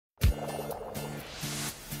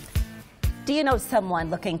Do you know someone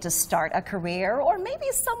looking to start a career, or maybe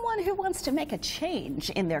someone who wants to make a change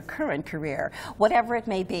in their current career? Whatever it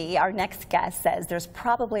may be, our next guest says there's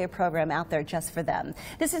probably a program out there just for them.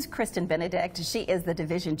 This is Kristen Benedict. She is the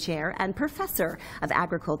Division Chair and Professor of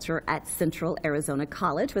Agriculture at Central Arizona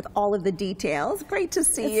College with all of the details. Great to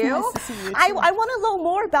see you. Nice to see you too. I want to know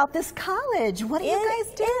more about this college. What do you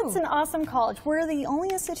guys do? It's an awesome college. We're the only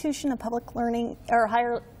institution of public learning or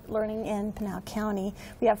higher learning in Pinal County.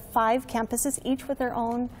 We have 5 campuses, each with their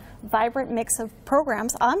own vibrant mix of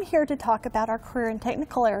programs. I'm here to talk about our career and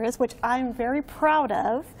technical areas, which I'm very proud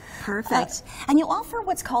of. Perfect. And you offer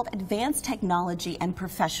what's called Advanced Technology and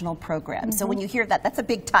Professional Programs. So when you hear that, that's a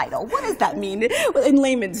big title. What does that mean in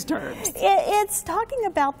layman's terms? It's talking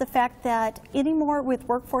about the fact that anymore with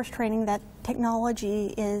workforce training that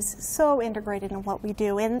technology is so integrated in what we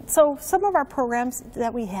do. And so some of our programs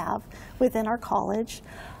that we have within our college,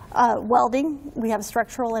 welding, we have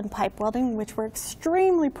structural and pipe welding, which we're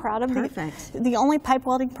extremely proud of. Perfect. The only pipe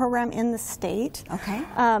welding program in the state. Okay.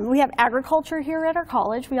 We have agriculture here at our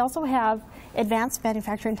college. We also have advanced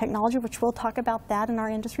manufacturing technology, which we'll talk about that in our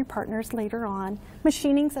industry partners later on.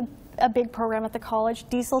 Machining's a big program at the college.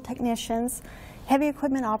 Diesel technicians, heavy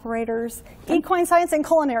equipment operators, equine science, and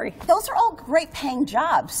culinary. Those are all great paying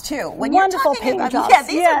jobs too. When Wonderful you're talking paying about, jobs. Yeah,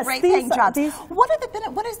 these Yes, are great these paying are- jobs. these-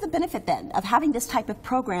 What is the benefit then of having this type of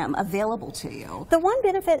program available to you? The one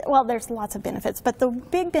benefit, well, there's lots of benefits, but the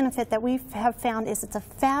big benefit that we have found is it's a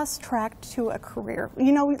fast track to a career.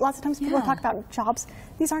 You know, lots of times people talk about jobs.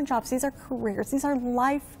 These aren't jobs, these are careers. These are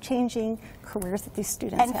life-changing careers that these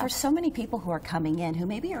students And have. for so many people who are coming in who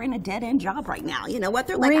maybe are in a dead-end job right now, you know what,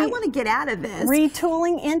 they're like, I want to get out of this.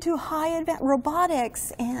 Retooling into high advanced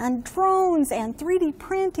robotics and drones and 3D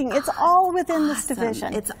printing. It's all within this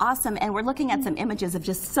division. It's awesome. And we're looking at some images of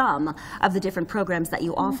just some of the different programs that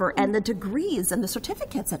you offer and the degrees and the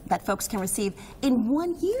certificates that folks can receive in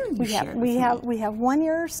 1 year. We have 1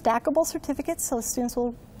 year stackable certificates, so students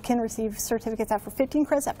can receive certificates after 15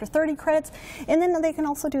 credits, after 30 credits, and then they can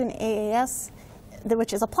also do an AAS,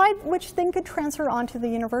 which is applied, which then could transfer onto the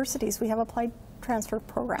universities. We have applied transfer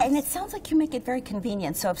programs. And it sounds like you make it very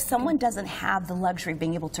convenient. So if someone doesn't have the luxury of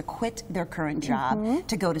being able to quit their current job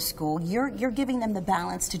to go to school, you're giving them the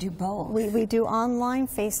balance to do both. We do online,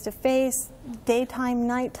 face-to-face, daytime,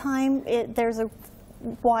 nighttime. There's a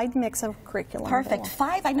wide mix of curriculum. Perfect.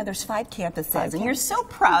 I know there's 5 campuses, and you're so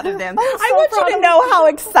proud of them. I want you to know how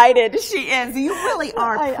excited she is. You really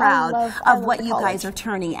are proud I of love what you college. guys are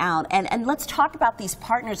turning out. And let's talk about these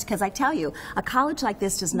partners, because I tell you, a college like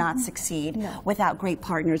this does not succeed without great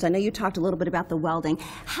partners. I know you talked a little bit about the welding.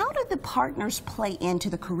 How do the partners play into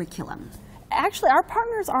the curriculum? Actually, our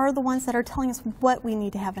partners are the ones that are telling us what we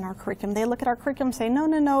need to have in our curriculum. They look at our curriculum and say,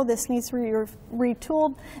 no, this needs to be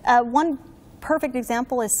retooled. One perfect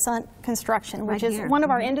example is Sunt Construction, which is one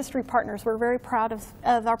of our industry partners. We're very proud of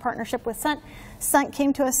our partnership with Sunt. Sunt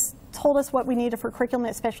came to us, told us what we needed for curriculum,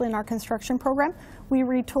 especially in our construction program. We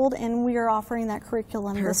retooled, and we are offering that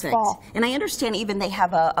curriculum this fall. And I understand even they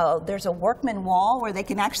have there's a workman wall where they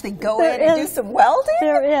can actually go in and do some welding?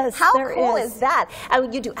 There is. How cool is that?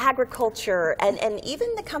 And you do agriculture and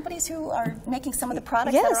even the companies who are making some of the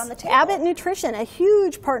products that are on the table. Abbott Nutrition, a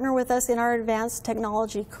huge partner with us in our advanced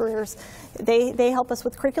technology careers. They help us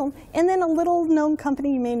with curriculum. And then a little known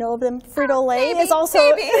company, you may know of them, Frito-Lay, is also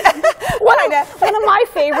one of my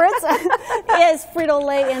favorites is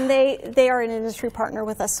Frito-Lay, and they are an industry partner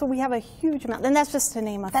with us. So we have a huge amount, and that's just to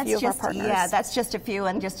name a few of our partners. Yeah, that's just a few,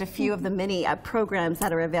 and just a few of the many programs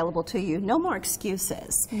that are available to you. No more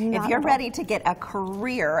excuses. If you're ready to get a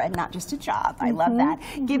career and not just a job, I love that.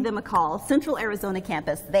 Give them a call. Central Arizona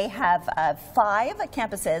campus, they have 5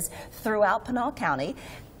 campuses throughout Pinal County.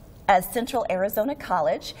 As Central Arizona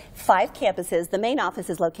College, 5 campuses. The main office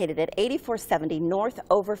is located at 8470 North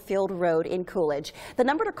Overfield Road in Coolidge. The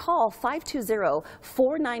number to call,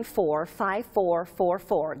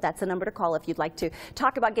 520-494-5444. That's the number to call if you'd like to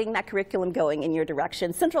talk about getting that curriculum going in your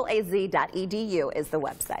direction. CentralAZ.edu is the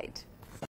website.